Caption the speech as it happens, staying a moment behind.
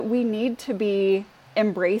We need to be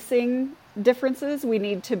embracing differences. We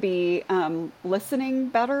need to be listening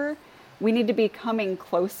better. We need to be coming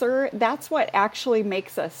closer. That's what actually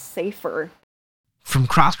makes us safer. From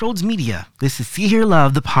Crossroads Media, this is See Hear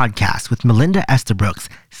Love, the podcast with Melinda Estabrooks,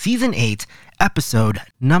 Season 8, Episode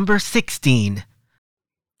number 16.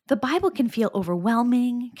 The Bible can feel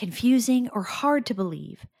overwhelming, confusing, or hard to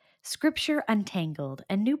believe. Scripture Untangled,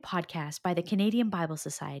 a new podcast by the Canadian Bible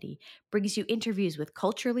Society, brings you interviews with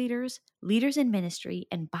culture leaders, leaders in ministry,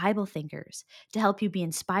 and Bible thinkers to help you be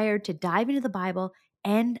inspired to dive into the Bible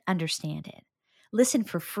and understand it. Listen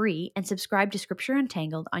for free and subscribe to Scripture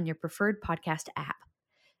Untangled on your preferred podcast app.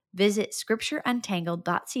 Visit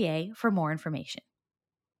scriptureuntangled.ca for more information.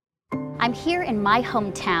 I'm here in my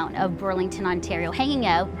hometown of Burlington, Ontario, hanging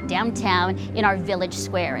out downtown in our village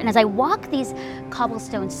square. And as I walk these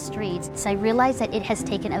cobblestone streets, I realize that it has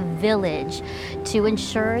taken a village to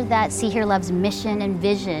ensure that See Hear Love's mission and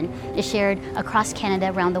vision is shared across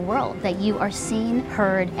Canada, around the world, that you are seen,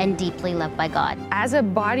 heard, and deeply loved by God. As a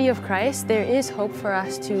body of Christ, there is hope for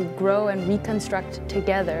us to grow and reconstruct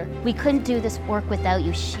together. We couldn't do this work without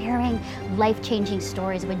you sharing life-changing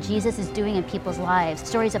stories of what Jesus is doing in people's lives,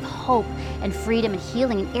 stories of hope and freedom and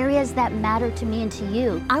healing in areas that matter to me and to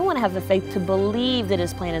you. I want to have the faith to believe that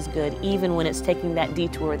His plan is good, even when it's taking that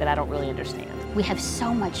detour that I don't really understand. We have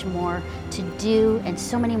so much more to do and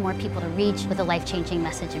so many more people to reach with the life-changing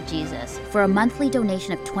message of Jesus. For a monthly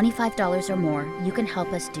donation of $25 or more, you can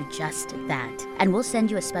help us do just that. And we'll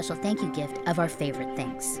send you a special thank you gift of our favorite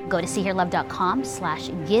things. Go to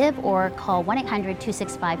seehearlove.com/give or call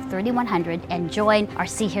 1-800-265-3100 and join our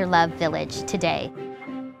See Hear Love Village today.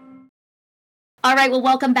 All right, well,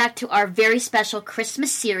 welcome back to our very special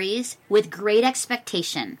Christmas series with Great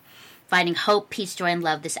Expectation, finding hope, peace, joy, and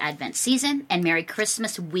love this Advent season, and Merry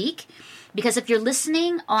Christmas week. Because if you're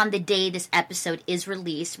listening on the day this episode is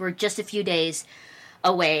released, we're just a few days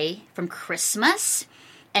away from Christmas.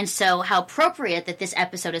 And so how appropriate that this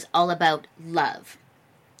episode is all about love,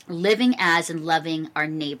 living as and loving our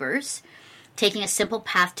neighbors, taking a simple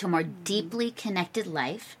path to a more deeply connected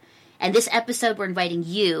life. And this episode, we're inviting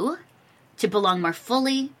you to belong more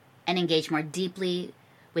fully and engage more deeply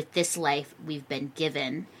with this life we've been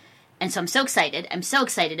given. And so I'm so excited. I'm so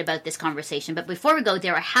excited about this conversation. But before we go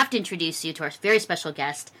there, I have to introduce you to our very special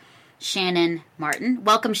guest, Shannon Martin.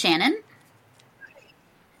 Welcome, Shannon.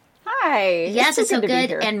 Hi. Yes, it's so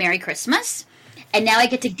good. And Merry Christmas. And now I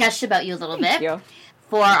get to gush about you a little bit. Thank you.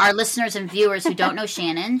 For our listeners and viewers who don't know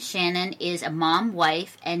Shannon, Shannon is a mom,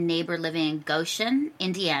 wife, and neighbor living in Goshen,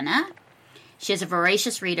 Indiana. She is a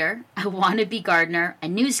voracious reader, a wannabe gardener, a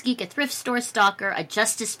news geek, a thrift store stalker, a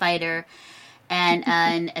justice fighter, and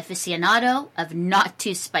an aficionado of not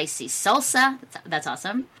too spicy salsa. That's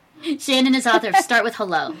awesome. Shannon is author of Start With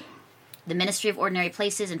Hello, The Ministry of Ordinary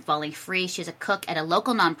Places and Falling Free. She is a cook at a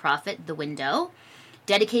local nonprofit, The Window,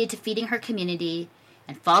 dedicated to feeding her community,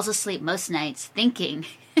 and falls asleep most nights thinking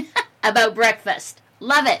about breakfast.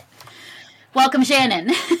 Love it. Welcome,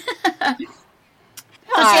 Shannon.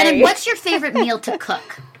 So, Shannon, what's your favorite meal to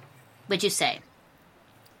cook, would you say?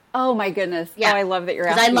 Oh, my goodness. Yeah. Oh, I love that you're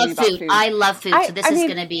asking me about food. I love food, so this is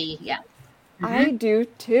going to be, Mm-hmm. I do,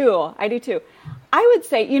 too. I would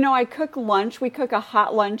say, I cook lunch. We cook a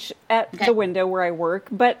hot lunch at the Window where I work.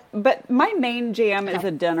 But my main jam is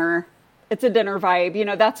a dinner. It's a dinner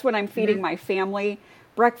vibe. That's when I'm feeding my family.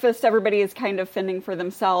 Breakfast, everybody is kind of fending for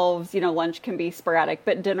themselves. Lunch can be sporadic.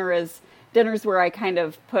 But dinner's where I kind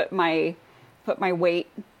of put my weight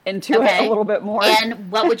into it a little bit more.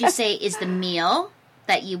 And what would you say is the meal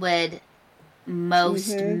that you would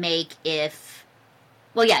most make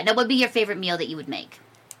what would be your favorite meal that you would make?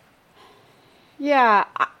 Yeah,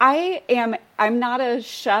 I'm not a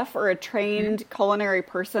chef or a trained culinary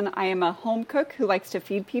person. I am a home cook who likes to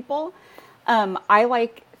feed people. I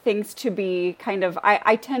like things to be kind of,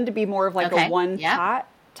 I tend to be more of like a one pot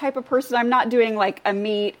type of person. I'm not doing like a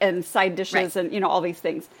meat and side dishes and, all these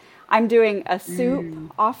things. I'm doing a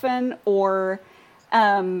soup often, or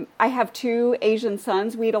I have 2 Asian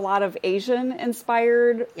sons. We eat a lot of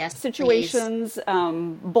Asian-inspired situations,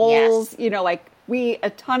 bowls, like we eat a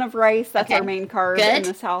ton of rice. That's our main carb in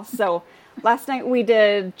this house. So last night we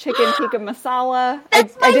did chicken tikka masala. I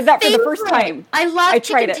did that for the first time. I love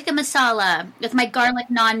chicken tikka masala with my garlic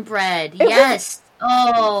naan bread. Yes.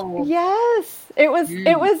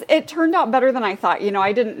 It turned out better than I thought.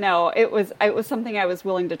 I didn't know. It was something I was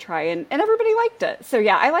willing to try, and everybody liked it. So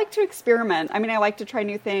yeah, I like to experiment. I mean, I like to try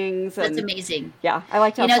new things. That's amazing. Yeah, I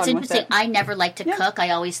like to have fun with it. It's interesting. I never liked to cook.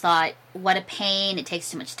 I always thought, what a pain. It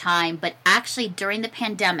takes too much time. But actually, during the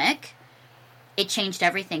pandemic, it changed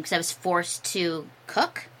everything because I was forced to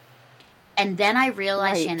cook. And then I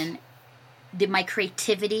realized, Right. Shannon, that my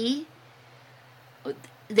creativity,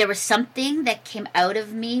 there was something that came out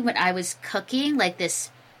of me when I was cooking, like this.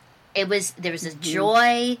 There was this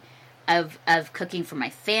joy of cooking for my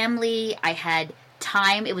family. I had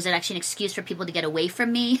time. It was actually an excuse for people to get away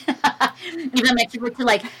from me. Even my people to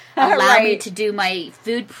like allow me Right. to do my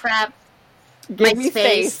food prep. Give me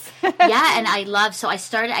space. Yeah, and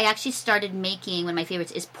I actually started making, one of my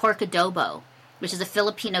favorites is pork adobo, which is a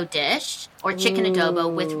Filipino dish, or chicken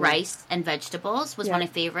adobo with rice and vegetables was one of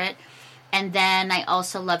my favorite. And then I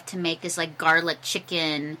also love to make this like garlic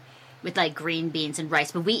chicken with like green beans and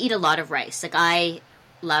rice. But we eat a lot of rice. Like I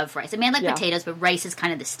love rice. I mean, I like potatoes, but rice is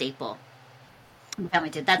kind of the staple. My family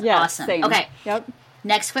did. That's awesome. Same. Okay. Yep.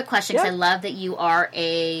 Next quick question, because I love that you are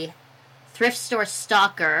a thrift store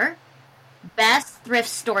stalker. Best thrift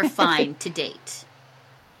store find to date?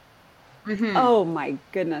 Oh my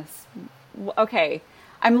goodness. Okay.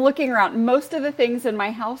 I'm looking around. Most of the things in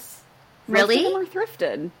my house, Really? most of them are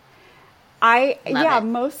thrifted. Love it.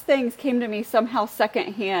 Most things came to me somehow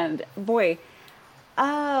secondhand. Boy,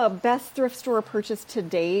 best thrift store purchase to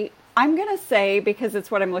date. I'm gonna say, because it's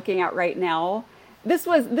what I'm looking at right now. This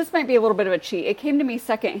might be a little bit of a cheat. It came to me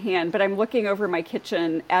secondhand, but I'm looking over my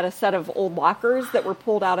kitchen at a set of old lockers that were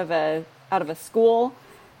pulled out of a school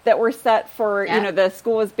that were set for, the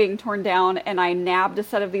school was being torn down, and I nabbed a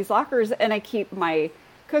set of these lockers, and I keep my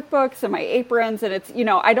cookbooks and my aprons, and it's,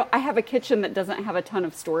 I have a kitchen that doesn't have a ton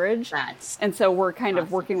of storage. And so we're kind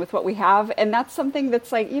of working with what we have, and that's something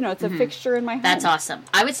that's like, it's a fixture in my home. That's awesome.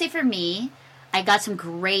 I would say for me, I got some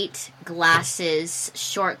great glasses,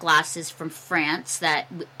 short glasses from France that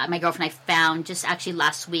my girlfriend and I found just actually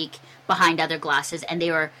last week behind other glasses, and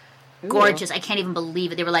they were gorgeous. I can't even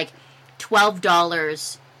believe it. They were like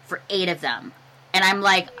 $12 for 8 of them. And I'm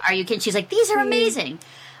like, are you kidding? She's like, these are amazing.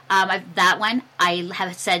 That one, I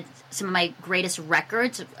have said some of my greatest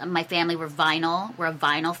records. My family were vinyl. We're a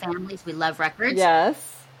vinyl family, so we love records.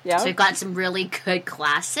 Yes. Yeah. So we've gotten some really good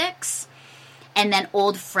classics. And then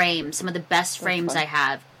old frames. Some of the best frames I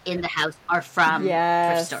have in the house are from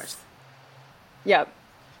thrift stores. Yep.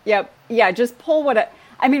 Yeah, just pull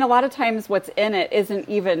a lot of times what's in it isn't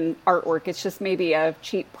even artwork. It's just maybe a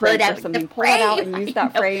cheap print or something. Pull it out and use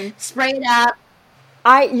that frame. Spray it up.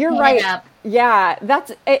 You're right. Yeah,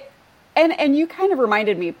 that's it. And you kind of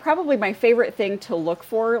reminded me, probably my favorite thing to look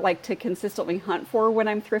for, like to consistently hunt for when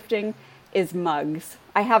I'm thrifting, is mugs.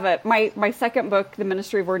 I have my second book, The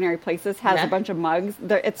Ministry of Ordinary Places, has a bunch of mugs.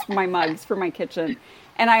 It's my mugs for my kitchen.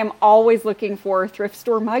 And I am always looking for thrift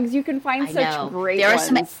store mugs. You can find such great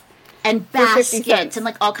ones. And baskets and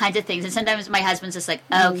like all kinds of things. And sometimes my husband's just like,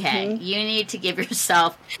 okay, you need to give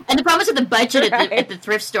yourself. And the problem is with the budget at the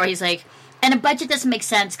thrift store, he's like, and a budget doesn't make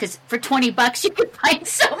sense because for $20 you can find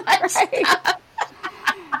so much stuff.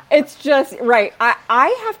 It's just, right.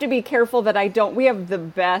 I have to be careful that I don't. We have the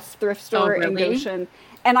best thrift store in Goshen.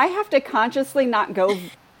 And I have to consciously not go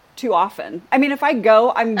too often. I mean, if I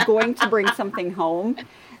go, I'm going to bring something home.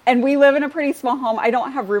 And we live in a pretty small home. I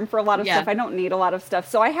don't have room for a lot of stuff. I don't need a lot of stuff.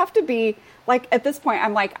 So I have to be, like, at this point,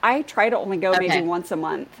 I'm like, I try to only go maybe once a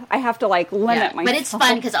month. I have to, like, limit myself. But it's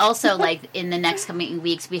fun because also, like, in the next coming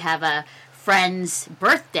weeks, we have a friend's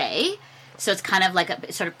birthday. So it's kind of like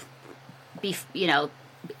a sort of,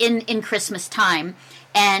 in Christmas time.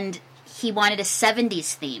 And he wanted a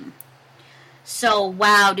 70s theme. So,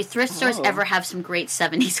 wow, do thrift stores ever have some great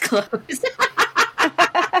 70s clothes?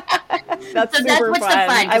 That's so that's what's the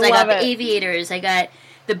fun, because I got the aviators, I got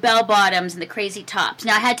the bell bottoms and the crazy tops.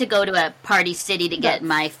 Now I had to go to a Party City to get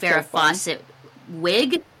my Farrah Fawcett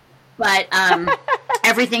wig, but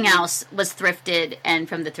everything else was thrifted and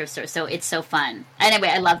from the thrift store. So it's so fun. Anyway,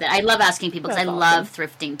 I love that. I love asking people because I love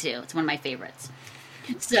thrifting too. It's one of my favorites.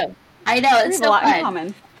 So I know it's so fun. In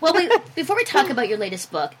common. Well, before we talk about your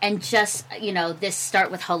latest book and just this start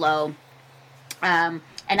with hello, and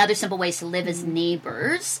other simple ways to live as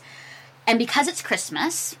neighbors. And because it's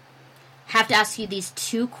Christmas, I have to ask you these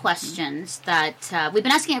 2 questions that we've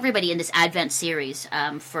been asking everybody in this Advent series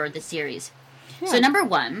for the series. Yeah. So number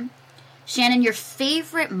 1, Shannon, your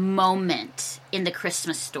favorite moment in the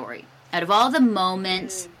Christmas story. Out of all the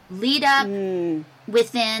moments, lead up,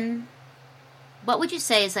 within, what would you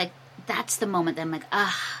say is like, that's the moment that I'm like,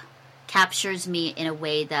 captures me in a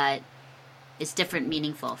way that is different,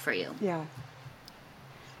 meaningful for you? Yeah.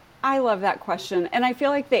 I love that question. And I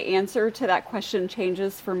feel like the answer to that question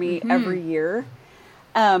changes for me every year.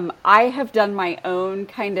 I have done my own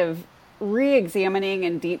kind of re-examining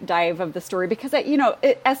and deep dive of the story because,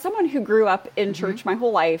 as someone who grew up in church my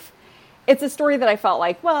whole life, it's a story that I felt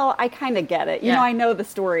like, well, I kind of get it. I know the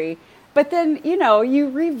story. But then, you know, you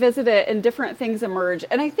revisit it and different things emerge.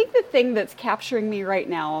 And I think the thing that's capturing me right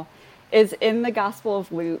now is in the Gospel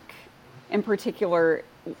of Luke in particular,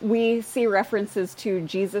 we see references to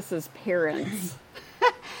Jesus's parents.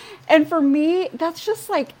 And for me, that's just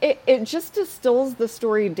like, it just distills the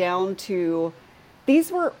story down to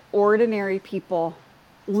these were ordinary people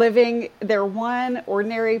living their one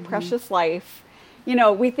ordinary, precious life. You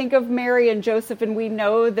know, we think of Mary and Joseph and we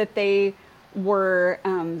know that they were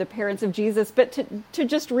the parents of Jesus, but to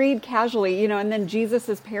just read casually, you know, and then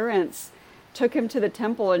Jesus's parents took him to the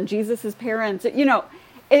temple, and Jesus's parents, you know,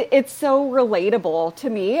 it's so relatable to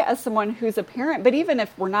me as someone who's a parent. But even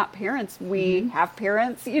if we're not parents, we have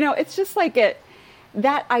parents, you know, it's just like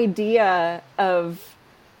that idea of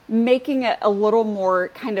making it a little more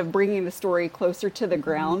kind of bringing the story closer to the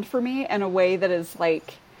ground for me in a way that is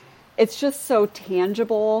like, it's just so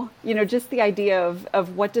tangible, you know, just the idea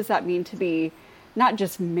of what does that mean to be not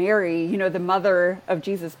just Mary, you know, the mother of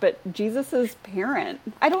Jesus, but Jesus's parent.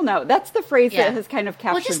 I don't know. That's the phrase that has kind of captured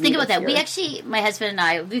me. Well, just think about that. We actually, my husband and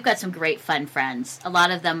I, we've got some great fun friends. A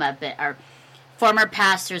lot of them are former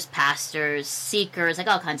pastors, seekers, like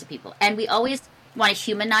all kinds of people. And we always want to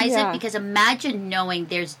humanize it, because imagine knowing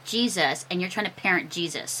there's Jesus and you're trying to parent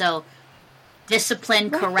Jesus. So discipline,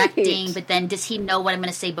 correcting, but then does he know what I'm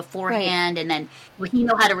going to say beforehand? And then will he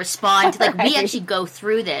know how to respond? Like we actually go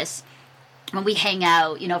through this when we hang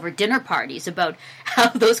out, you know, over dinner parties about how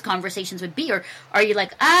those conversations would be. Or are you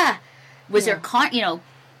like, was there, you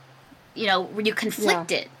know, were you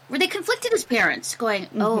conflicted? Were they conflicted as parents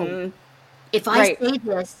going, if I say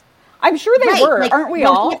this, I'm sure they were, like, aren't we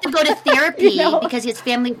all? We have to go to therapy you know? Because he has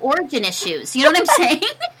family origin issues. You know what I'm saying?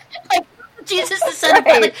 Like, Jesus, the Son of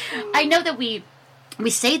God. Like, I know that we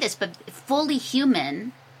say this, but fully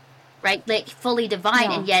human, right? Like fully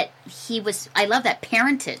divine, and yet he was. I love that,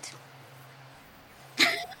 parented.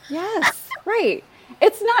 Yes, right.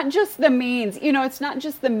 It's not just the means. You know, it's not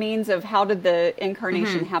just the means of how did the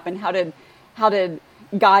incarnation happen? How did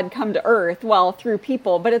God come to earth? Well, through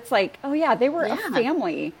people. But it's like, oh yeah, they were a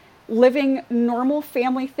family living normal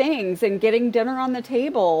family things and getting dinner on the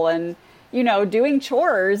table and, you know, doing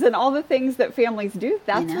chores and all the things that families do.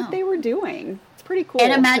 That's what they were doing. It's pretty cool.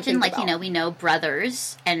 And imagine, like, you know, we know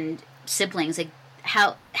brothers and siblings, like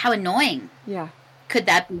how annoying could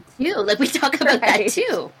that be too? Like we talk about that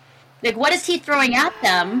too. Like what is he throwing at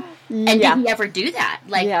them? And did he ever do that?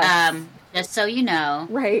 Like, just so you know.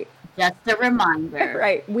 Right. Just a reminder.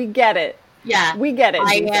 Right. We get it. Yeah. We get it.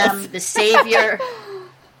 I am the savior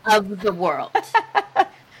of the world.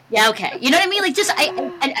 Yeah, okay. You know what I mean? Like just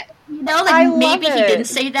you know, like maybe he didn't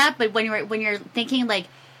say that, but when you're thinking like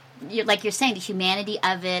you're saying the humanity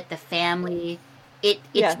of it, the family,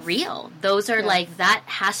 it's real. Those are like that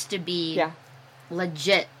has to be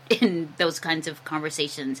legit in those kinds of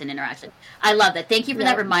conversations and interactions. I love that. Thank you for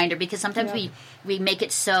that reminder, because sometimes we make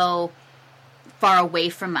it so far away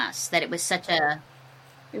from us that it was such a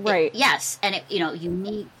and it, you know,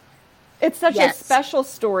 unique. It's such a special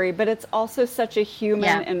story, but it's also such a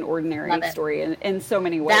human and ordinary story in so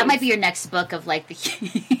many ways. That might be your next book of like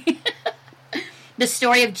the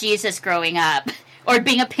story of Jesus growing up or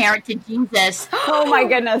being a parent to Jesus. Oh my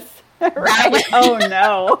goodness. Right. Oh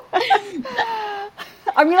no.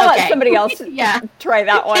 I'm going to let somebody else try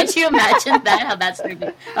that one. Could you imagine that? How that's going to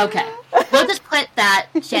be? Okay. We'll just put that,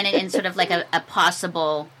 Shannon, in sort of like a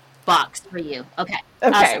possible box for you. Okay.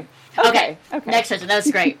 Awesome. Okay. Next question. That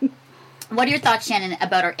was great. What are your thoughts, Shannon,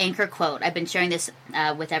 about our anchor quote? I've been sharing this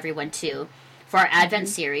with everyone, too, for our Advent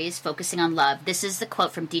series, focusing on love. This is the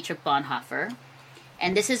quote from Dietrich Bonhoeffer,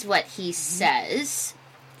 and this is what he says.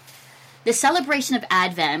 The celebration of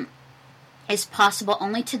Advent is possible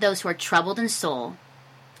only to those who are troubled in soul,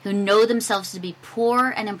 who know themselves to be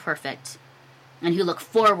poor and imperfect, and who look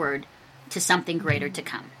forward to something greater to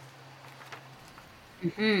come.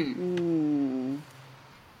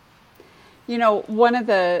 You know, one of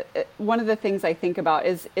the things I think about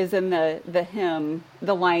is in the hymn,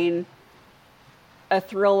 the line, "A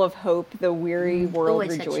thrill of hope, the weary world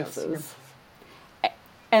rejoices."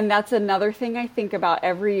 And that's another thing I think about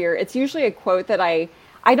every year. It's usually a quote that I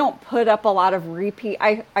don't put up a lot of repeat.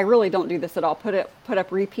 I really don't do this at all. Put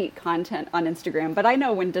up repeat content on Instagram. But I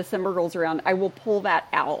know when December rolls around, I will pull that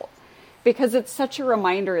out because it's such a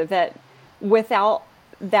reminder that without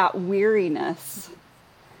that weariness,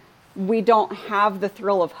 we don't have the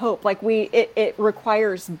thrill of hope. Like it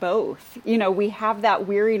requires both. You know, we have that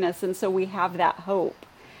weariness, and so we have that hope.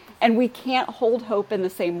 And we can't hold hope in the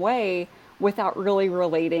same way without really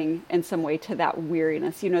relating in some way to that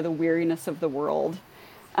weariness, you know, the weariness of the world.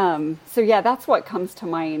 So yeah, that's what comes to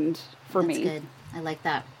mind for me. That's good. I like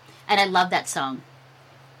that. And I love that song.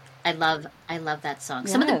 I love that song.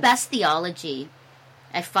 Some of the best theology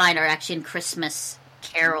I find are actually in Christmas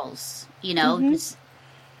carols, you know,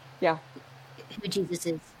 Yeah. who Jesus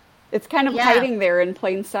is. It's kind of hiding there in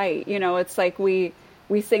plain sight. You know, it's like we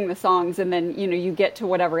sing the songs and then, you know, you get to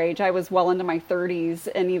whatever age. I was well into my 30s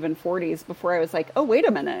and even 40s before I was like, oh, wait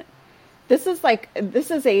a minute. This is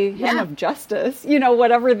a hymn of justice, you know,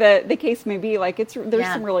 whatever the case may be. Like there's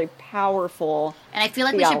some really powerful And I feel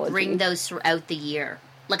like theology. we should bring those throughout the year.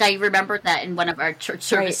 Like I remember that in one of our church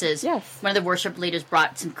services, Yes. one of the worship leaders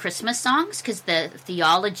brought some Christmas songs because the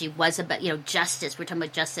theology was about, you know, justice. We're talking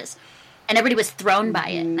about justice. And everybody was thrown by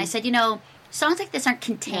it. And I said, you know, songs like this aren't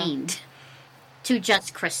contained to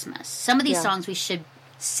just Christmas. Some of these songs we should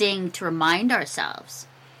sing to remind ourselves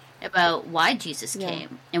about why Jesus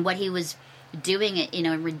came and what he was doing, it, you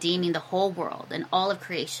know, and redeeming the whole world and all of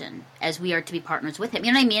creation as we are to be partners with him.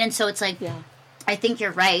 You know what I mean? And so it's like, I think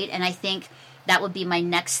you're right. And I think that would be my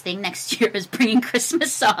next thing next year is bringing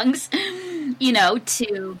Christmas songs, you know,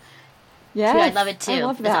 to... Yes, I love it too. I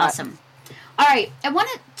love that. That's awesome. All right, I want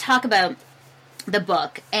to talk about the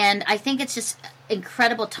book, and I think it's just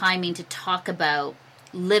incredible timing to talk about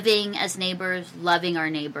living as neighbors, loving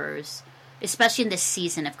our neighbors, especially in this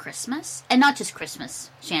season of Christmas, and not just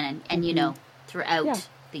Christmas, Shannon, and you know, throughout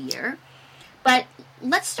the year. But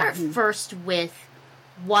let's start first with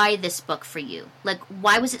why this book for you. Like,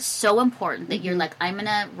 why was it so important that you're like, I'm going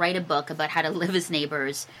to write a book about how to live as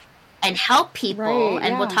neighbors and help people,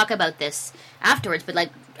 and we'll talk about this afterwards, but like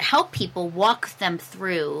help people, walk them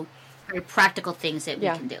through very practical things that we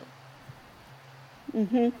can do.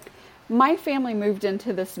 My family moved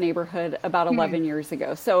into this neighborhood about 11 years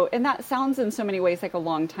ago. So, and that sounds in so many ways like a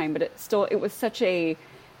long time, but it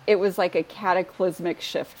was like a cataclysmic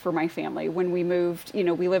shift for my family. When we moved, you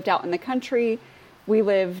know, we lived out in the country. We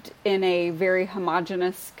lived in a very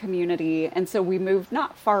homogenous community. And so we moved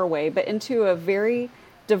not far away, but into a very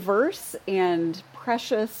diverse and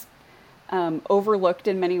precious, overlooked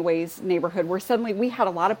in many ways neighborhood where suddenly we had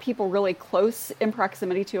a lot of people really close in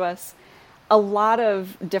proximity to us, a lot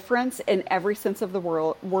of difference in every sense of the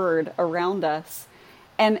word around us.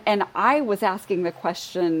 And I was asking the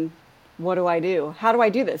question, what do I do? How do I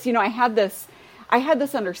do this? You know, I had this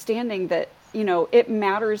understanding that, you know, it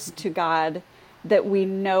matters to God that we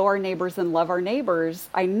know our neighbors and love our neighbors.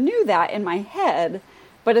 I knew that in my head.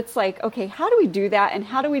 But it's like, okay, how do we do that? And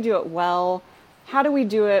how do we do it well? How do we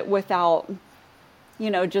do it without,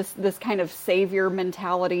 you know, just this kind of savior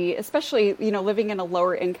mentality, especially, you know, living in a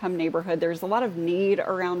lower income neighborhood. There's a lot of need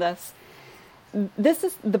around us. This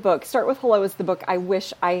is the book. Start with Hello is the book I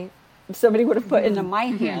wish somebody would have put into my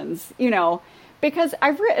hands, you know, because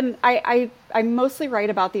I mostly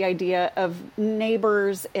write about the idea of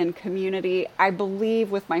neighbors and community. I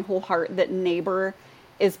believe with my whole heart that neighbor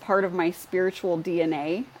is part of my spiritual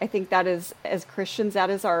DNA. I think that is, as Christians,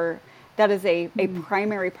 that is a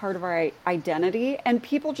primary part of our identity. And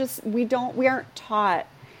people we aren't taught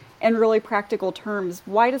in really practical terms.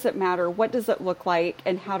 Why does it matter? What does it look like?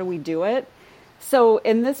 And how do we do it? So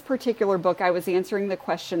in this particular book, I was answering the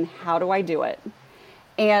question, how do I do it?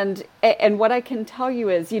 And what I can tell you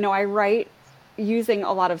is, you know, I write using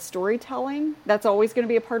a lot of storytelling. That's always going to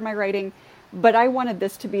be a part of my writing. But I wanted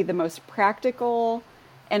this to be the most practical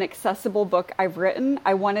and accessible book I've written.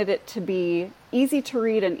 I wanted it to be easy to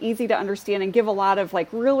read and easy to understand and give a lot of like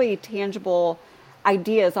really tangible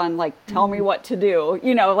ideas on like, tell me what to do,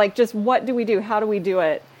 you know, like just what do we do? How do we do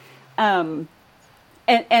it? And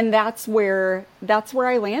that's where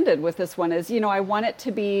I landed with this one is, you know, I want it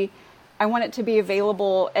to be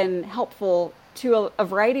available and helpful to a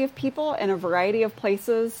variety of people in a variety of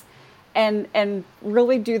places. And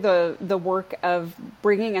really do the work of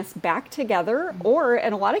bringing us back together, or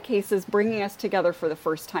in a lot of cases, bringing us together for the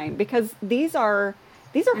first time, because these are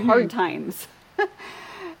hard times.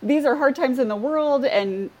 These are hard times in the world,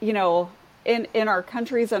 and you know, in our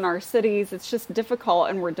countries and our cities, it's just difficult,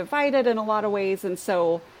 and we're divided in a lot of ways. And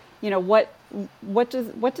so, you know, what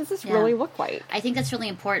does this really look like? I think that's really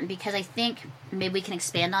important because I think maybe we can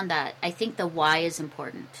expand on that. I think the why is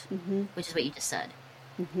important, which is what you just said.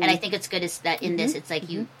 And I think it's good is that in this, it's like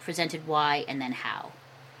you presented why and then how.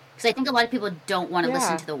 Because I think a lot of people don't want to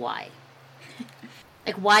listen to the why.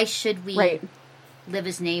 Like, why should we live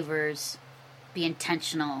as neighbors, be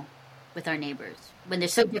intentional with our neighbors? When they're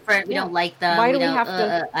so different, we don't like them. Why do we have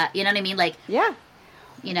to? You know what I mean? Like,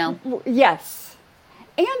 you know? Yes.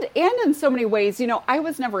 And in so many ways, you know, I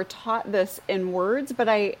was never taught this in words, but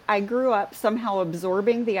I grew up somehow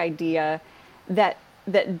absorbing the idea that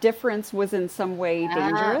difference was in some way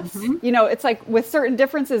dangerous. You know, it's like with certain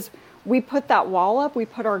differences, we put that wall up, we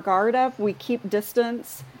put our guard up, we keep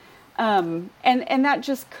distance. And that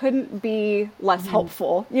just couldn't be less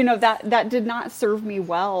helpful. That did not serve me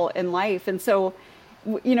well in life. And so,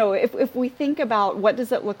 if we think about what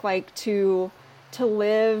does it look like to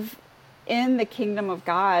live in the kingdom of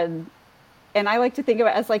God, and I like to think of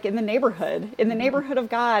it as like in the neighborhood of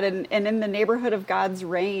God and in the neighborhood of God's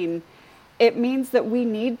reign, it means that we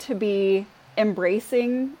need to be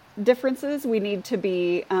embracing differences. We need to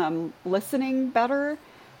be listening better.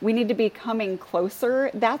 We need to be coming closer.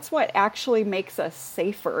 That's what actually makes us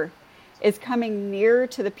safer, is coming near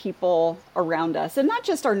to the people around us, and not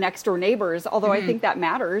just our next door neighbors, although I think that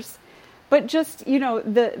matters, but just,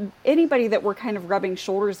 anybody that we're kind of rubbing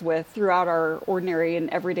shoulders with throughout our ordinary and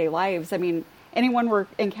everyday lives. I mean, anyone we're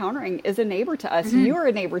encountering is a neighbor to us. You are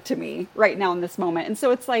a neighbor to me right now in this moment. And so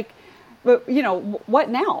it's like, but what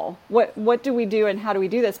now? What do we do, and how do we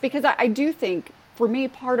do this? Because I do think, for me,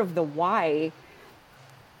 part of the why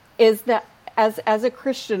is that as a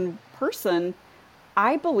Christian person,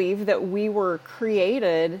 I believe that we were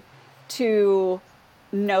created to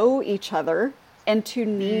know each other and to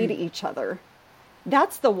need each other.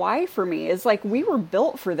 That's the why for me, is like, we were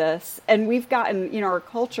built for this, and we've gotten, our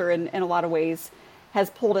culture in a lot of ways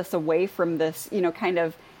has pulled us away from this, kind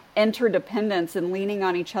of interdependence and leaning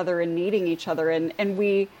on each other and needing each other. And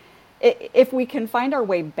if we can find our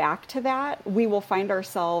way back to that, we will find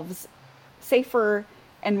ourselves safer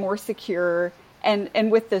and more secure,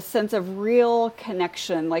 and with this sense of real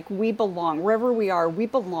connection, like we belong wherever we are. We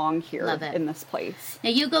belong here in this place.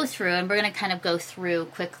 Now you go through, and we're going to kind of go through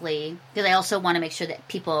quickly, because I also want to make sure that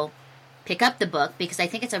people pick up the book, because I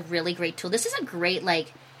think it's a really great tool. This is a great,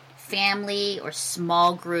 like, family or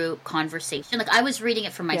small group conversation. Like, I was reading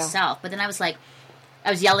it for myself, but then I was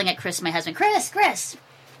yelling at Chris, my husband, Chris,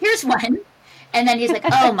 here's one. And then he's like,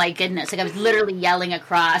 oh my goodness. Like, I was literally yelling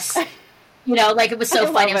across, like, it was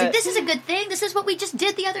so funny. I was like, this is a good thing. This is what we just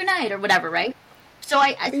did the other night, or whatever, right? So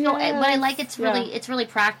what I like, it's really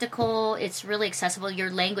practical. It's really accessible. Your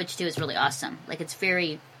language too is really awesome. Like, it's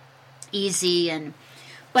very easy.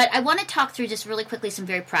 But I want to talk through just really quickly some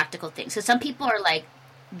very practical things. So some people are like,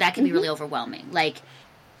 that can be really overwhelming. Like,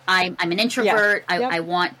 I'm an introvert. I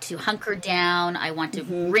want to hunker down. I want to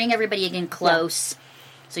bring everybody in close.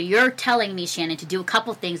 So you're telling me, Shannon, to do a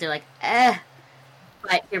couple things. They're like,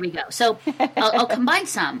 but here we go. So I'll combine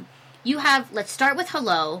some. You have, let's start with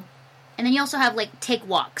hello. And then you also have, like, take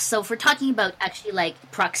walks. So if we're talking about actually,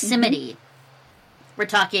 like, proximity, we're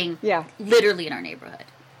talking literally in our neighborhood.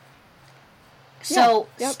 So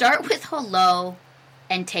start with hello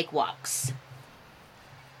and take walks.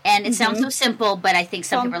 And it sounds so simple, but I think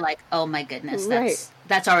some people are like, oh my goodness,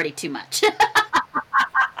 that's already too much.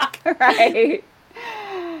 Right.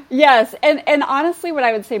 Yes. And honestly, what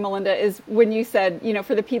I would say, Melinda, is when you said,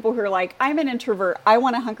 for the people who are like, I'm an introvert, I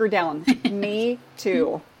want to hunker down. Me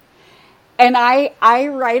too. And I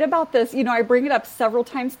write about this, I bring it up several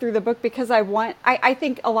times through the book, because I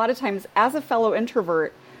think a lot of times as a fellow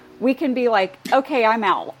introvert, we can be like, okay, I'm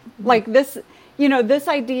out. Like this, this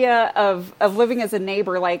idea of living as a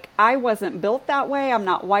neighbor, like, I wasn't built that way. I'm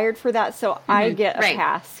not wired for that. So I get a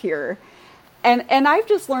pass here. And I've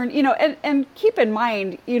just learned, and keep in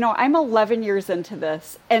mind, I'm 11 years into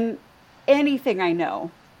this, and anything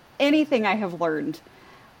I have learned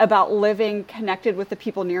about living connected with the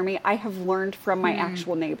people near me, I have learned from my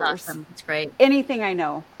actual neighbors. Awesome. That's great. Anything I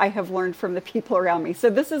know, I have learned from the people around me. So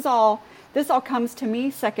this all comes to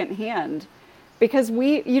me secondhand, because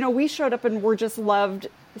we showed up and were just loved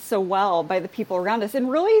so well by the people around us in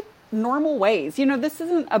really normal ways. This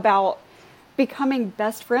isn't about becoming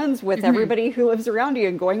best friends with everybody who lives around you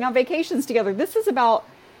and going on vacations together. This is about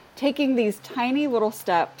taking these tiny little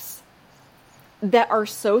steps that are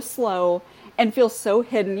so slow and feel so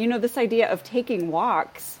hidden. This idea of taking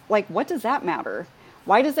walks, like, what does that matter?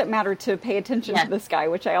 Why does it matter to pay attention to the sky,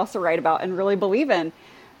 which I also write about and really believe in?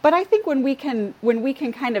 But I think when we can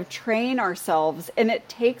kind of train ourselves, and it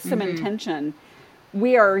takes some intention,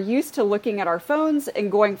 we are used to looking at our phones and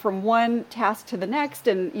going from one task to the next,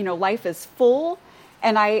 and life is full,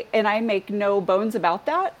 and I make no bones about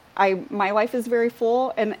that. My life is very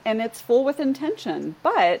full, and it's full with intention.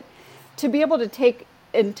 But to be able to take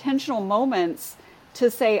intentional moments to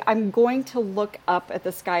say, I'm going to look up at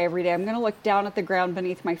the sky every day. I'm going to look down at the ground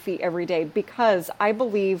beneath my feet every day, because I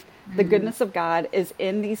believe the goodness of God is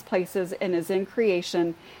in these places and is in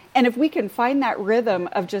creation. And if we can find that rhythm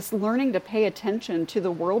of just learning to pay attention to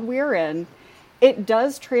the world we're in, it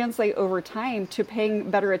does translate over time to paying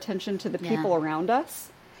better attention to the people around us.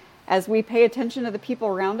 As we pay attention to the people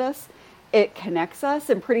around us, it connects us,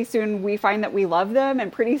 and pretty soon we find that we love them,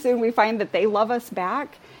 and pretty soon we find that they love us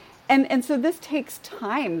back. And so this takes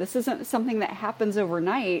time. This isn't something that happens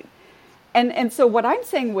overnight, And so what I'm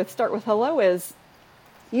saying with Start With Hello is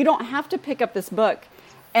you don't have to pick up this book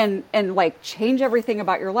and like change everything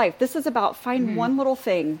about your life. This is about find one little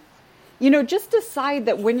thing. Just decide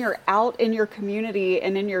that when you're out in your community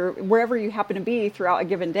and in your wherever you happen to be throughout a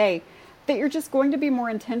given day, that you're just going to be more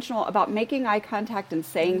intentional about making eye contact and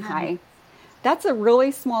saying hi. That's a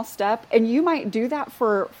really small step, and you might do that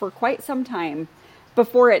for quite some time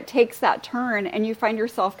before it takes that turn and you find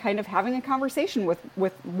yourself kind of having a conversation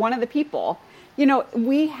with one of the people.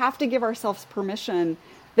 We have to give ourselves permission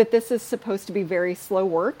that this is supposed to be very slow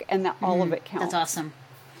work and that all of it counts. That's awesome.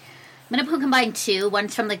 I'm going to combine two.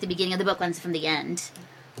 One's from like the beginning of the book, one's from the end,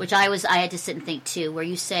 which I had to sit and think too, where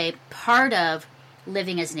you say part of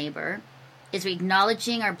living as neighbor is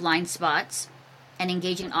acknowledging our blind spots and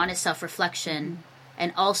engaging in honest self-reflection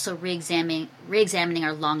and also re-examining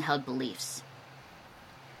our long-held beliefs.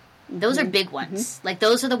 Those are big ones. Like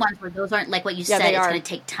those are the ones where those aren't like what you said, it's going to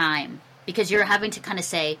take time because you're having to kind of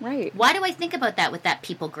say, why do I think about that with that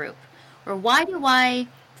people group? Or why do I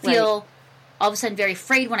feel all of a sudden very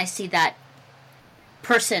afraid when I see that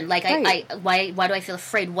person? Like why do I feel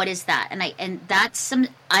afraid? What is that? And that's some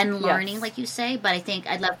unlearning, like you say, but I think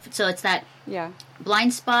I'd love, so it's that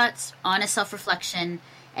blind spots, honest self-reflection,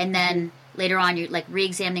 and then later on you're like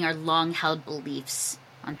re-examining our long-held beliefs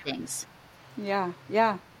on things. Yeah.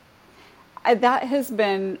 That has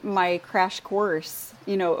been my crash course,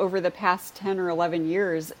 over the past 10 or 11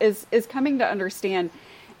 years is coming to understand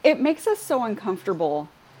it makes us so uncomfortable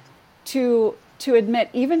to admit,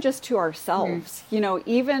 even just to ourselves,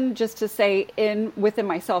 even just to say within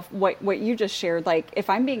myself, what you just shared, like if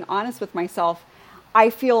I'm being honest with myself, I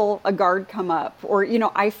feel a guard come up or,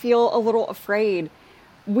 I feel a little afraid.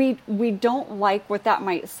 We don't like what that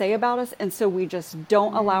might say about us. And so we just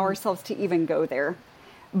don't allow ourselves to even go there.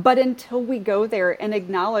 But until we go there and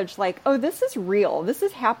acknowledge like, oh, this is real. This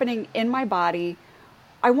is happening in my body.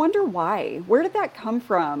 I wonder why. Where did that come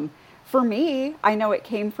from? For me, I know it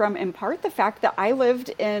came from, in part, the fact that I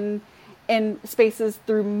lived in spaces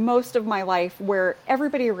through most of my life where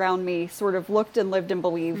everybody around me sort of looked and lived and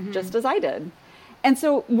believed just as I did. And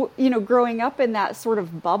so, growing up in that sort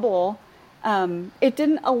of bubble, it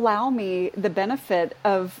didn't allow me the benefit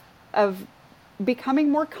of becoming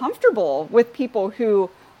more comfortable with people who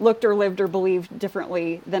looked or lived or believed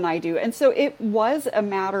differently than I do. And so it was a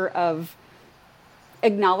matter of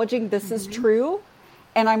acknowledging this is true,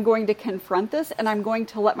 and I'm going to confront this, and I'm going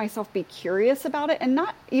to let myself be curious about it and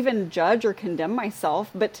not even judge or condemn myself,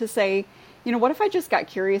 but to say, what if I just got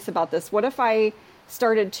curious about this? What if I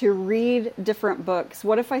started to read different books?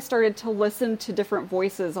 What if I started to listen to different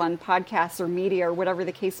voices on podcasts or media or whatever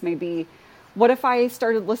the case may be? What if I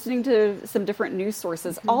started listening to some different news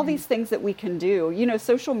sources? All these things that we can do.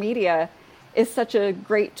 Social media is such a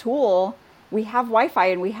great tool. We have Wi-Fi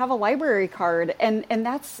and we have a library card, and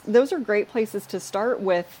those are great places to start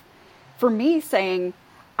with. For me, saying,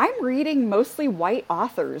 I'm reading mostly white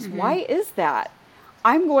authors. Why is that?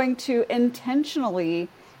 I'm going to intentionally,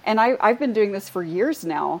 and I've been doing this for years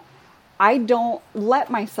now, I don't let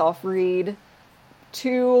myself read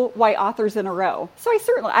 2 white authors in a row. So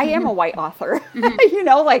I am a white author,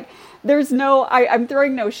 there's I'm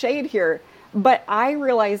throwing no shade here, but I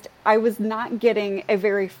realized I was not getting a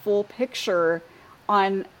very full picture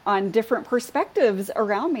on different perspectives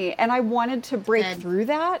around me. And I wanted to break through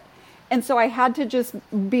that. And so I had to just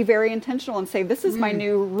be very intentional and say, this is my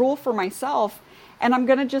new rule for myself. And I'm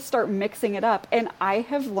going to just start mixing it up. And I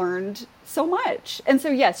have learned so much. And so,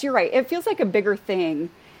 yes, you're right. It feels like a bigger thing.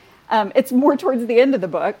 It's more towards the end of the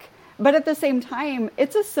book, but at the same time,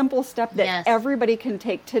 it's a simple step that everybody can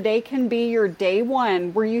take. Today can be your day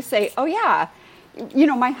one where you say, oh yeah,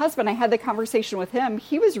 my husband, I had the conversation with him.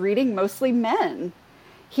 He was reading mostly men.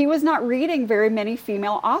 He was not reading very many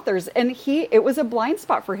female authors. And it was a blind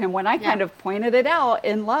spot for him when I kind of pointed it out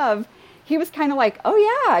in love. He was kind of like, oh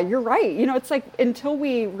yeah, you're right. It's like until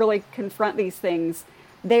we really confront these things,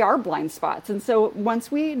 they are blind spots. And so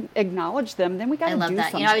once we acknowledge them, then we got to do something. I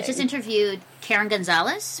love that. I just interviewed Karen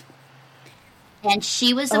Gonzalez, and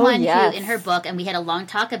she was the one who, in her book, and we had a long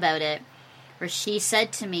talk about it, where she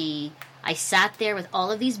said to me, I sat there with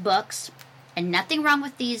all of these books, and nothing wrong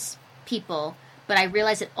with these people, but I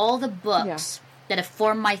realized that all the books that have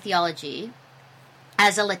formed my theology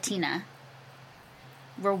as a Latina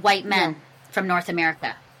were white men from North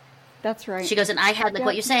America. That's right. She goes, and I had, like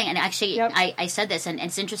what you're saying, and actually I said this, and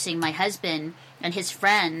it's interesting, my husband and his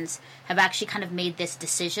friends have actually kind of made this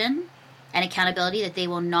decision and accountability that they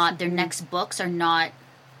will not, their next books are not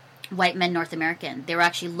white men North American. They're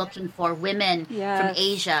actually looking for women from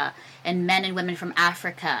Asia and men and women from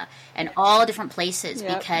Africa and all different places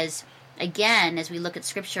because again, as we look at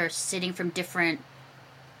scripture, sitting from different,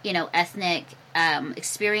 ethnic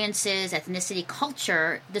experiences, ethnicity,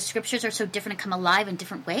 culture, the scriptures are so different and come alive in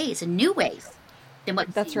different ways, in new ways than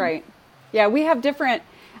what. That's right. Yeah, we have different.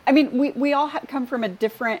 I mean, we all come from a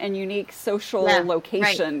different and unique social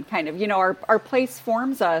location, kind of. Our place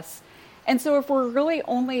forms us. And so if we're really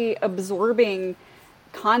only absorbing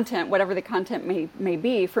content, whatever the content may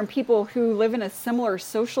be, from people who live in a similar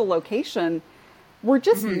social location, we're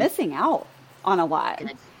just missing out on a lot.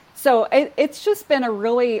 So it's just been a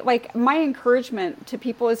really, my encouragement to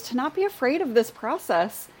people is to not be afraid of this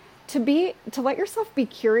process, to let yourself be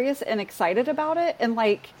curious and excited about it. And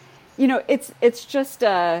it's just,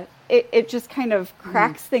 it just kind of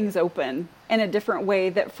cracks things open in a different way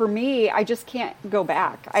that for me, I just can't go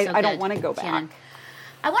back. I don't want to go back. Shannon,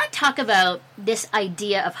 I want to talk about this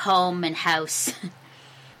idea of home and house.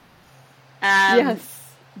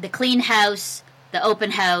 Yes. The clean house, the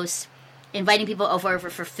open house, inviting people over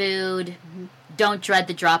for food. Don't dread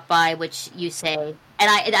the drop by, which you say.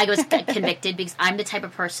 And I was convicted because I'm the type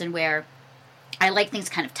of person where I like things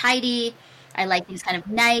kind of tidy. I like things kind of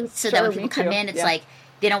nice so that when people come in, it's like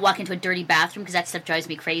they don't walk into a dirty bathroom because that stuff drives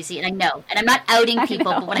me crazy. And I know. And I'm not outing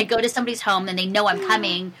people, but when I go to somebody's home and they know I'm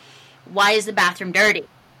coming, why is the bathroom dirty?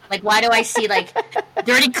 Why do I see,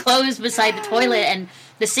 dirty clothes beside the toilet and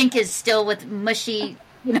the sink is still with mushy,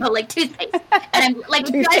 toothpaste? And I'm it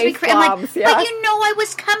drives me crazy. I'm like, but I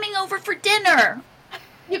was coming over for dinner.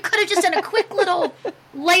 You could have just done a quick little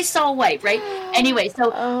Lysol wipe, right? Anyway,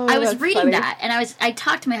 so I was reading that, and I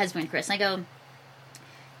talked to my husband, Chris, and I go,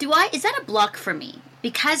 is that a block for me?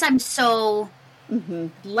 Because I'm so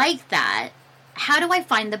like that, how do I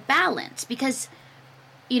find the balance? Because,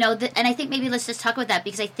 and I think maybe let's just talk about that,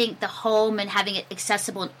 because I think the home and having it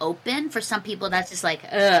accessible and open, for some people, that's just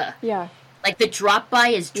ugh. Yeah. The drop by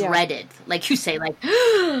is dreaded. Like you say,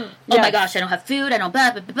 oh my gosh, I don't have food, I don't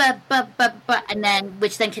blah, blah, blah, blah, blah, blah, and then,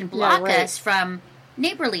 which then can block us from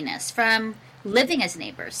neighborliness, from living as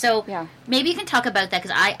neighbors. So maybe you can talk about that,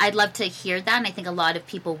 because I'd love to hear that, and I think a lot of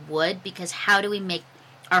people would, because how do we make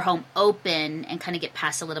our home open and kind of get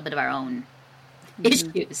past a little bit of our own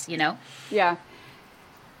issues, Yeah.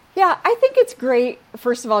 Yeah, I think it's great,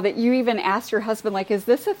 first of all, that you even asked your husband, is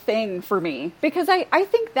this a thing for me? Because I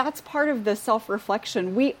think that's part of the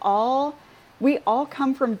self-reflection. We all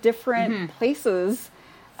come from different places,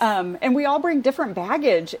 and we all bring different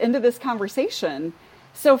baggage into this conversation.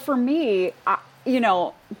 So for me, I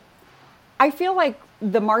feel like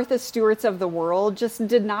the Martha Stewarts of the world just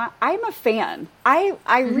did not. I'm a fan. I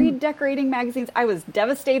read decorating magazines. I was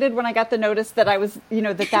devastated when I got the notice that I was,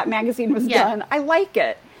 that magazine was done. I like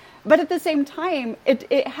it. But at the same time,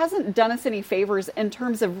 it hasn't done us any favors in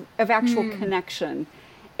terms of actual connection.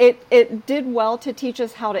 It did well to teach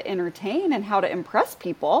us how to entertain and how to impress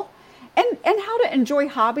people and how to enjoy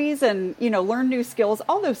hobbies and, learn new skills,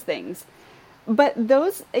 all those things. But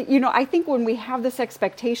those, I think when we have this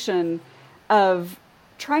expectation of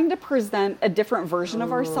trying to present a different version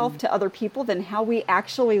of ourselves to other people than how we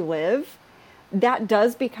actually live, that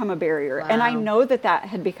does become a barrier. Wow. And I know that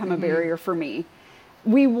had become a barrier for me.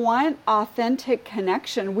 We want authentic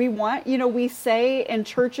connection. We want, we say in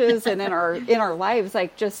churches and in our lives,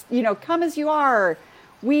 just, come as you are.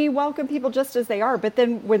 We welcome people just as they are. But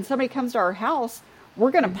then when somebody comes to our house, we're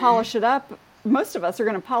going to polish it up. Most of us are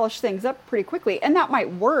going to polish things up pretty quickly. And that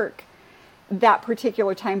might work that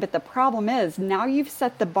particular time. But the problem is now you've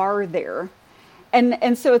set the bar there.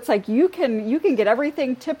 And so it's you can get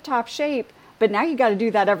everything tip-top shape, but now you got to do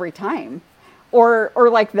that every time. Or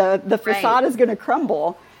the facade is going to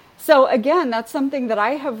crumble. So again, that's something that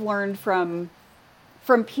I have learned from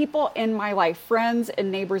people in my life, friends and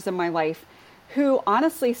neighbors in my life, who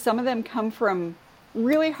honestly, some of them come from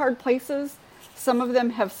really hard places. Some of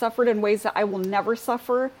them have suffered in ways that I will never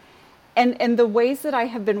suffer. And the ways that I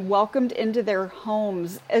have been welcomed into their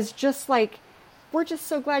homes is just we're just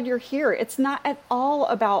so glad you're here. It's not at all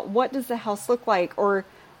about what does the house look like or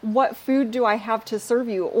what food do I have to serve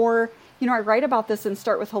you, or I write about this in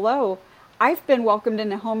Start with Hello. I've been welcomed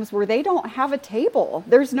into homes where they don't have a table.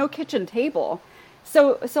 There's no kitchen table.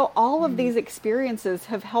 So all of these experiences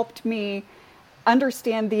have helped me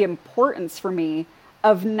understand the importance for me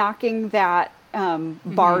of knocking that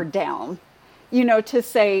bar down. To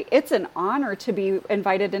say it's an honor to be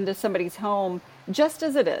invited into somebody's home just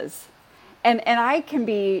as it is. And I can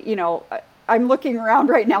be, I'm looking around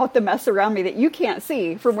right now at the mess around me that you can't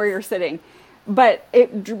see from where you're sitting. But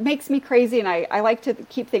it makes me crazy, and I like to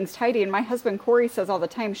keep things tidy. And my husband, Corey, says all the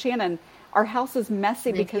time, Shannon, our house is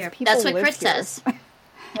messy because people live here. That's what Chris says.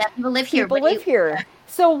 Yeah, people live here. People live here.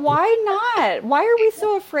 So why not? Why are we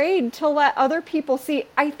so afraid to let other people see?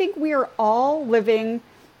 I think we are all living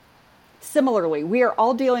similarly. We are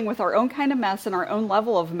all dealing with our own kind of mess and our own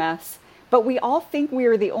level of mess, but we all think we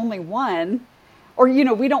are the only one. Or, you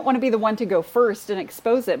know, we don't want to be the one to go first and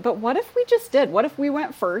expose it. But what if we just did? What if we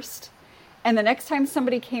went first and the next time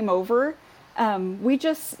somebody came over, we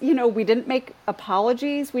just, you know, we didn't make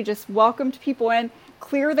apologies. We just welcomed people in,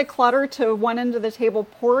 clear the clutter to one end of the table,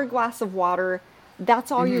 pour a glass of water.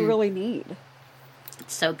 That's all you really need.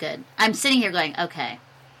 It's so good. I'm sitting here going, okay,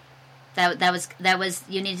 that was,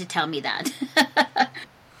 you need to tell me that.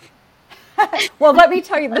 Well, let me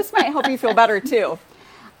tell you, this might help you feel better too.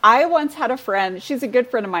 I once had a friend, she's a good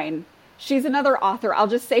friend of mine. She's another author. I'll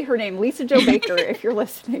just say her name, Lisa Jo Baker, if you're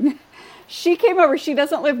listening. She came over, she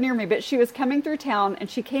doesn't live near me, but she was coming through town and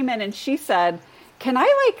she came in and she said, can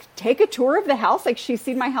I like take a tour of the house? Like she's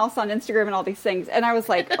seen my house on Instagram and all these things. And I was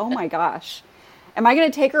like, oh my gosh, am I going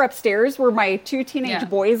to take her upstairs where my 2 teenage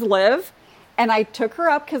boys live? And I took her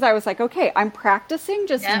up because I was like, okay, I'm practicing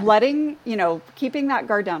just letting, you know, keeping that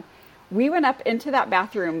guard down. We went up into that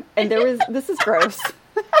bathroom and there was, this is gross.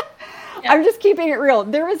 I'm just keeping it real.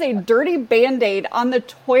 There was a dirty Band-Aid on the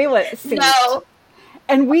toilet seat. No.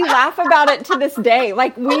 And we laugh about it to this day.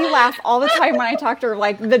 Like, we laugh all the time when I talk to her,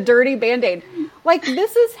 like, the dirty Band-Aid. Like,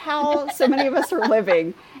 this is how so many of us are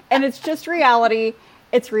living. And it's just reality.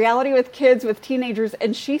 It's reality with kids, with teenagers.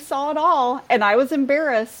 And she saw it all, and I was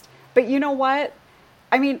embarrassed. But you know what?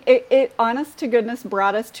 I mean, it honest to goodness,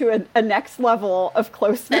 brought us to a next level of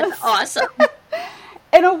closeness. That's awesome.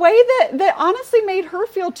 In a way that honestly made her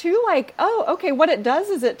feel too like, oh, okay, what it does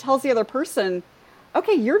is it tells the other person,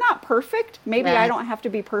 okay, you're not perfect. Maybe I don't have to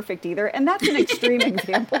be perfect either. And that's an extreme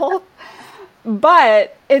example.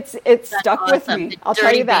 But it's stuck with me. I'll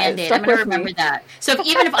tell you that. I'm going to remember that. So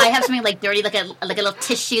even if I have something like dirty, like a little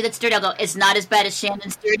tissue that's dirty, I'll go, it's not as bad as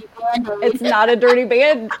Shannon's dirty Band-Aid. It's not a dirty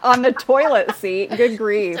band on the toilet seat. Good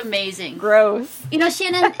grief. It's amazing. Gross. You know,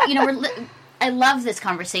 Shannon, you know, I love this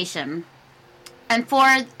conversation. And for,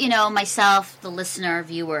 you know, myself, the listener,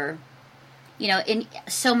 viewer, you know, in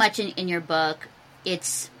so much in your book,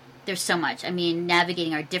 there's so much. I mean,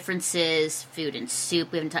 navigating our differences, food and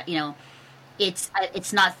soup, we haven't talked, you know, it's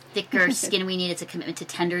not thicker skin we need, it's a commitment to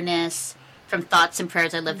tenderness. From thoughts and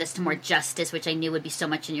prayers, I love this, to more justice, which I knew would be so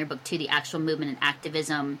much in your book too, the actual movement and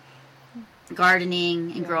activism.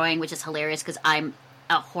 Gardening and growing, which is hilarious because I'm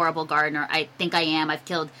a horrible gardener. I think I am. I've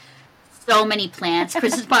killed so many plants.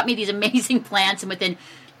 Chris has brought me these amazing plants, and within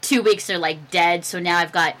 2 weeks they're like dead. So now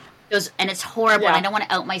I've got those, and it's horrible. And I don't want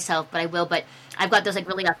to out myself, but I will. But I've got those like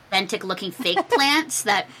really authentic looking fake plants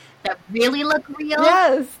that really look real.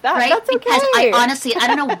 Yes, right? That's okay. Because I honestly, I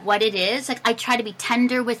don't know what it is. Like I try to be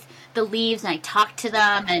tender with the leaves, and I talk to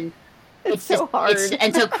them, and it's so just hard.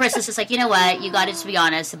 And so Chris is just like, you know what? You got to just be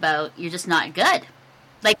honest about you're just not good.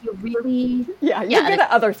 Like you really, you're good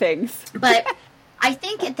at other things. But I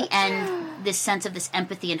think at the end, this sense of this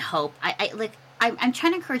empathy and hope, I'm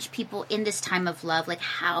trying to encourage people in this time of love, like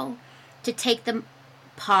how to take the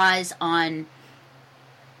pause on,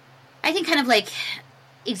 I think kind of like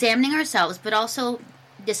examining ourselves, but also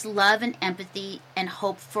this love and empathy and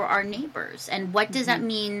hope for our neighbors. And what does that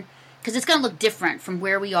mean? Because it's going to look different from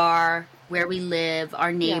where we are, where we live,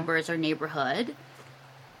 our neighbors, our neighborhood.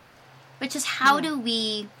 But just how do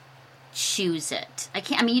we choose it?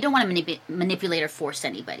 I mean, you don't want to manipulate or force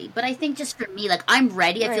anybody, but I think just for me, like I'm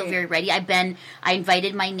ready. I feel very ready. I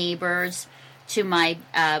invited my neighbors to my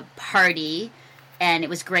party, and it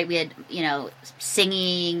was great. We had, you know,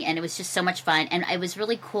 singing, and it was just so much fun. And it was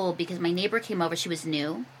really cool because my neighbor came over. She was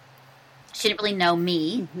new. She didn't really know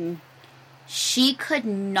me. Mm-hmm. She could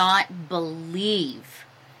not believe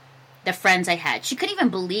the friends I had. She couldn't even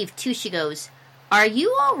believe, too. She goes, are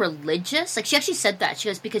you all religious? Like, she actually said that. She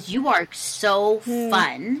goes, because you are so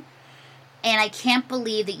fun. And I can't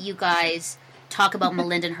believe that you guys talk about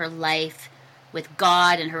Melinda and her life with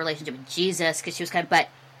God and her relationship with Jesus. Because she was kind of, but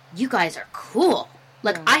you guys are cool.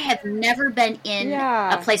 Like, I have never been in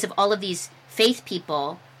a place of all of these faith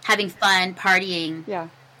people having fun, partying,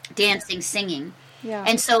 dancing, singing. Yeah.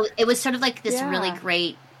 And so it was sort of like this really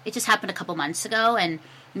great, it just happened a couple months ago. And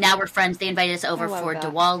now we're friends. They invited us over for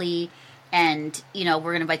Diwali. And, you know,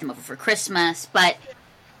 we're going to invite them over for Christmas. But,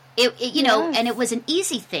 it you know, and it was an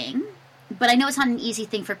easy thing. But I know it's not an easy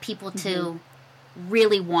thing for people to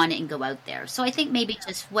really want it and go out there. So I think maybe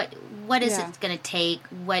just what is it going to take?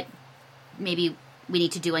 What maybe we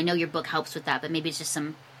need to do? I know your book helps with that, but maybe it's just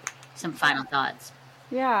some final thoughts.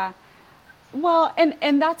 Yeah. Well,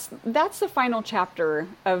 and that's the final chapter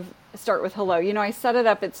of Start With Hello. You know, I set it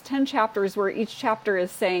up. It's 10 chapters where each chapter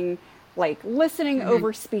is saying, like, listening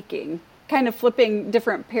over speaking. kind of flipping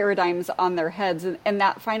different paradigms on their heads. And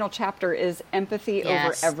that final chapter is empathy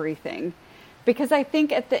over everything. Because I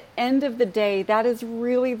think at the end of the day, that is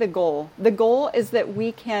really the goal. The goal is that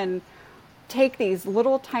we can take these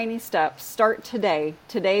little tiny steps, start today.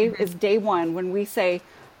 Today is day one when we say,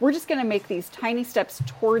 we're just going to make these tiny steps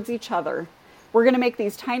towards each other. We're going to make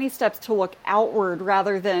these tiny steps to look outward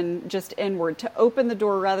rather than just inward, to open the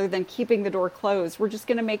door rather than keeping the door closed. We're just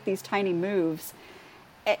going to make these tiny moves.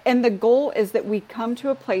 And the goal is that we come to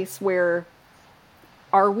a place where,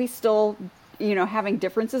 are we still, having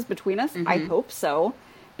differences between us? I hope so.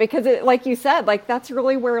 Because like you said, that's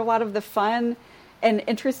really where a lot of the fun and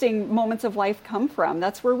interesting moments of life come from.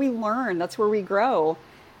 That's where we learn. That's where we grow.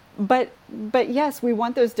 But yes, we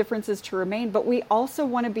want those differences to remain, but we also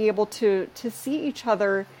want to be able to see each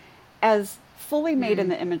other as fully made in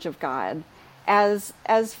the image of God, as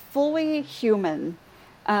fully human,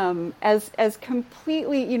 as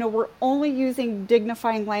completely, we're only using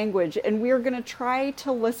dignifying language, and we are going to try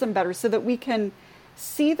to listen better so that we can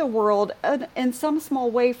see the world in some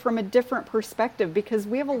small way from a different perspective, because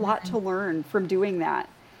we have a lot to learn from doing that.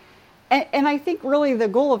 And I think really the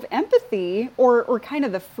goal of empathy, or kind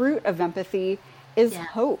of the fruit of empathy, is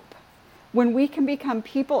hope. When we can become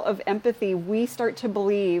people of empathy, we start to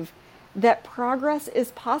believe that progress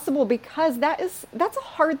is possible, because that's a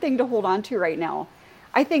hard thing to hold on to right now.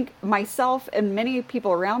 I think myself and many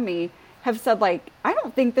people around me have said, I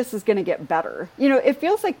don't think this is going to get better. It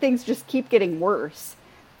feels like things just keep getting worse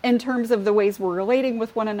in terms of the ways we're relating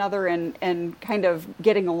with one another and kind of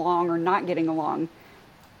getting along or not getting along.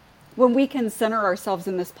 When we can center ourselves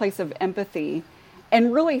in this place of empathy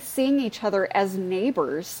and really seeing each other as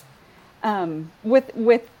neighbors,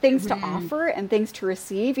 with things to offer and things to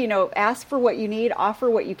receive, ask for what you need, offer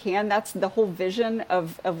what you can. That's the whole vision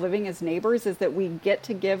of living as neighbors, is that we get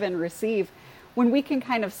to give and receive. When we can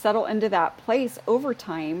kind of settle into that place over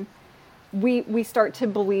time, we start to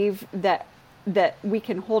believe that we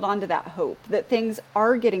can hold on to that hope, that things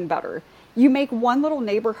are getting better. You make one little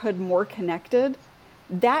neighborhood more connected,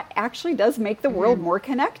 that actually does make the world more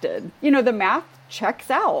connected. The math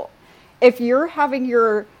checks out. If you're having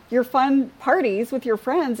your fun parties with your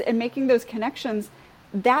friends and making those connections,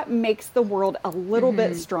 that makes the world a little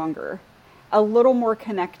bit stronger, a little more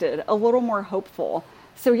connected, a little more hopeful.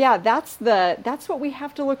 So yeah, that's what we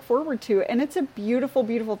have to look forward to. And it's a beautiful,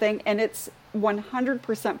 beautiful thing. And it's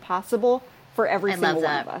 100% possible for every single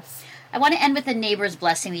one of us. I want to end with the neighbor's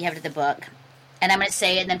blessing we have to the book. And I'm going to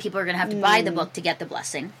say it, and then people are going to have to buy the book to get the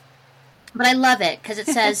blessing. But I love it, because it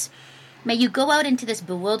says, may you go out into this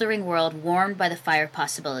bewildering world warmed by the fire of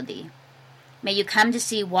possibility. May you come to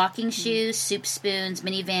see walking shoes, soup spoons,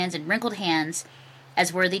 minivans, and wrinkled hands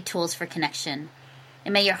as worthy tools for connection.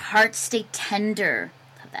 And may your heart stay tender,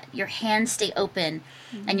 love that, your hands stay open,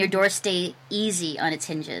 and your door stay easy on its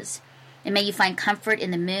hinges. And may you find comfort in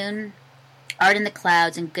the moon, art in the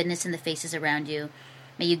clouds, and goodness in the faces around you.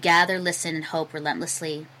 May you gather, listen, and hope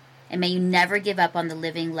relentlessly. And may you never give up on the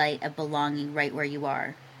living light of belonging right where you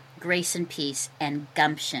are. Grace and peace and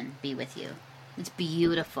gumption be with you. It's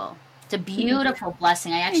beautiful. It's a beautiful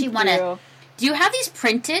blessing. I actually want to... Do you have these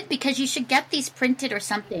printed? Because you should get these printed or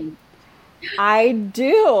something. I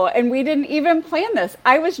do. And we didn't even plan this.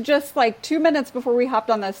 I was just 2 minutes before we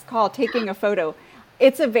hopped on this call taking a photo.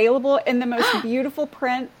 It's available in the most beautiful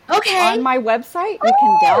print on my website. You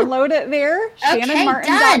can download it there,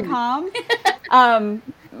 shannonmartin.com.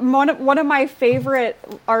 One of my favorite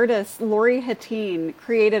artists, Lori Hattin,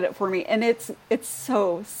 created it for me, and it's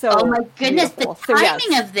so oh my goodness, beautiful. The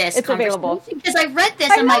timing of this it's available, because I read this,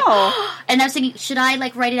 I'm like, oh, and I was thinking, should I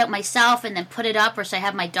write it out myself and then put it up, or should I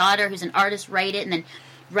have my daughter, who's an artist, write it and then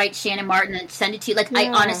write Shannon Martin and send it to you? I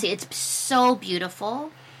honestly, it's so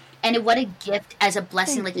beautiful. And what a gift as a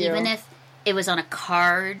blessing. Thank you. Even if it was on a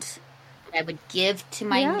card that I would give to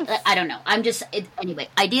my, I don't know. I'm just, anyway,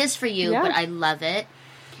 ideas for you, but I love it.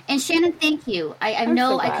 And Shannon, thank you. I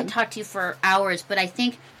know I could talk to you for hours, but I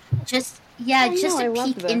think just a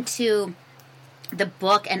peek into the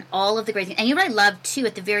book and all of the great things. And you know what I love, too,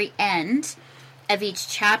 at the very end of each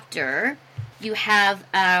chapter, you have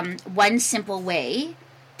one simple way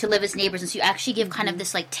to live as neighbors. And so you actually give kind of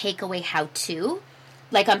this takeaway how-to.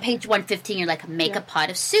 On page 115, you're make a pot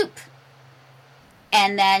of soup.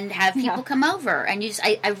 And then have people come over. And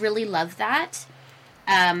I really love that.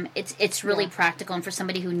 It's really practical. And for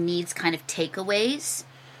somebody who needs kind of takeaways,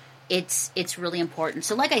 it's really important.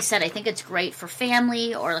 So like I said, I think it's great for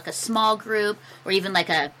family or a small group or even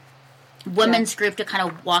a women's group to kind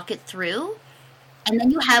of walk it through. And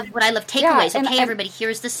then you have what I love, takeaways. Okay, everybody,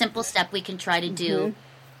 here's the simple step we can try to do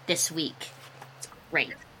this week. It's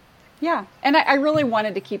great. Yeah, and I really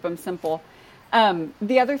wanted to keep them simple.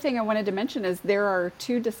 The other thing I wanted to mention is there are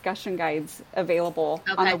 2 discussion guides available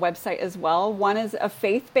on the website as well. One is a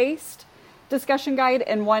faith-based discussion guide,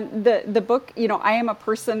 and one the book, I am a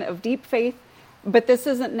person of deep faith, but this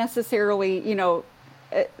isn't necessarily,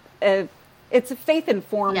 it's a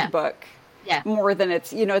faith-informed book more than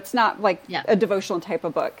it's not like a devotional type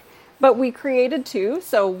of book. But we created 2,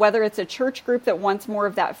 so whether it's a church group that wants more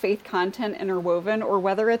of that faith content interwoven, or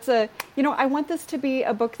whether it's I want this to be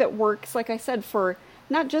a book that works, like I said, for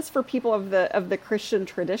not just for people of the Christian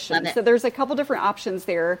tradition. So there's a couple different options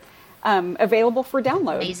there available for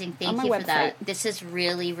download. Amazing. Thank you for that. This is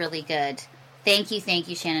really, really good. Thank you,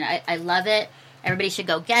 Shannon. I love it. Everybody should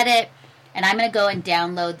go get it. And I'm going to go and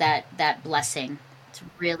download that blessing. It's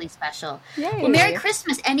really special. Yay. Well, Merry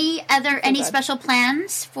Christmas. Any special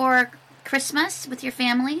plans for Christmas with your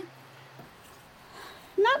family?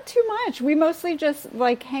 Not too much. We mostly just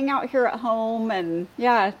like hang out here at home, and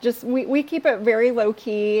just we keep it very low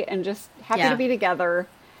key and just happy to be together.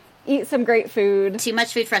 Eat some great food. Too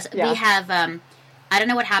much food for us. Yeah. We have I don't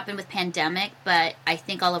know what happened with pandemic, but I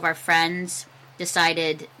think all of our friends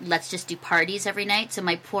decided let's just do parties every night. So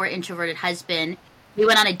my poor introverted husband, we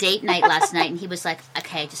went on a date night last night, and he was like,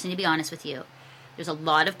 okay, just need to be honest with you. There's a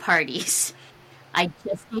lot of parties. I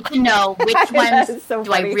just need to know which ones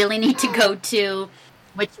do I really need to go to?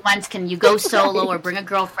 Which ones can you go solo or bring a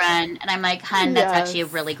girlfriend? And I'm like, hun, that's actually a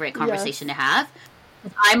really great conversation to have.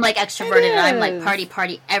 I'm like extroverted, and I'm like party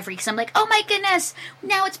because I'm like, oh my goodness,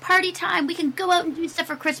 now it's party time. We can go out and do stuff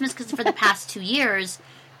for Christmas, because for the past 2 years,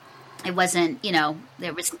 it wasn't,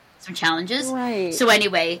 there was some challenges. Right. So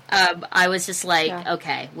anyway, I was just like,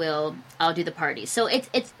 okay, I'll do the party. So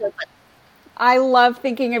it's good. I love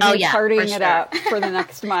thinking of you partying it up for the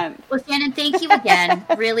next month. Well, Shannon, thank you again.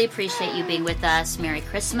 Really appreciate you being with us. Merry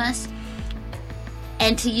Christmas.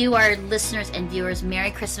 And to you, our listeners and viewers,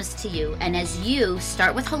 Merry Christmas to you. And as you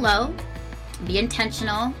start with hello, be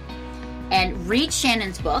intentional, and read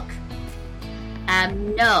Shannon's book,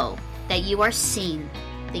 know that you are seen,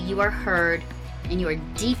 that you are heard, and you are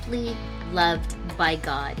deeply loved by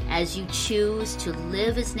God as you choose to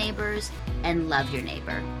live as neighbors and love your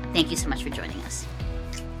neighbor. Thank you so much for joining us.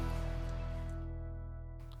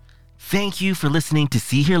 Thank you for listening to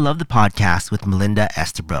See, Hear, Love the podcast with Melinda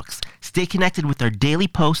Estabrooks. Stay connected with our daily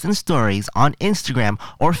posts and stories on Instagram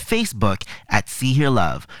or Facebook at See, Hear,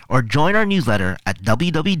 Love, or join our newsletter at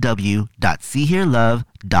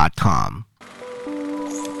www.seehearlove.com.